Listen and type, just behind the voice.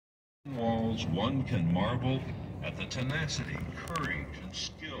Walls, one can marvel at the tenacity, courage, and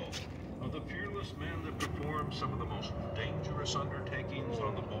skill of the fearless men that performed some of the most dangerous undertakings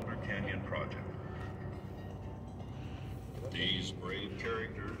on the Boulder Canyon project. These brave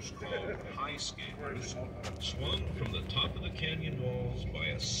characters, called high scalers, swung from the top of the canyon walls by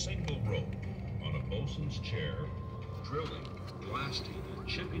a single rope on a bosun's chair, drilling, blasting, and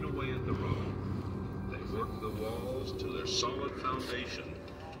chipping away at the rock. They worked the walls to their solid foundation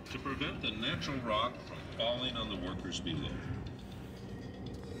to prevent the natural rock from falling on the workers below.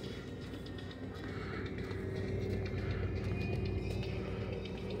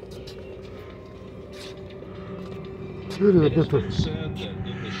 It has been said that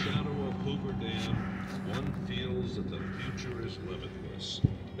in the shadow of Hoover Dam, one feels that the future is limitless,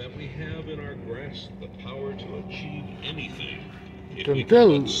 that we have in our grasp the power to achieve anything. You can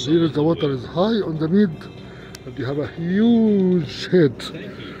tell here the water is high on the mid, and you have a huge head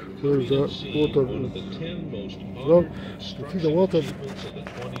where the water is low. You see the water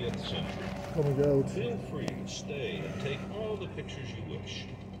coming out. Feel free to stay and take all the pictures you wish.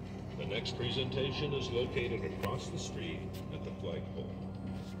 The next presentation is located across the street at the flagpole.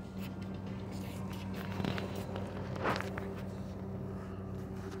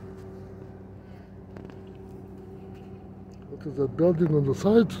 What is that building on the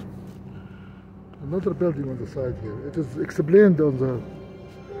side? Another building on the side here. It is explained on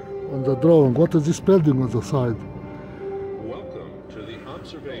the drawing. What is this building on the side? Welcome to the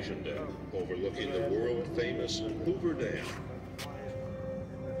observation deck overlooking the world-famous Hoover Dam.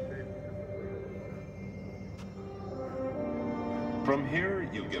 From here,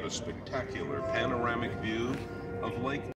 you get a spectacular panoramic view of Lake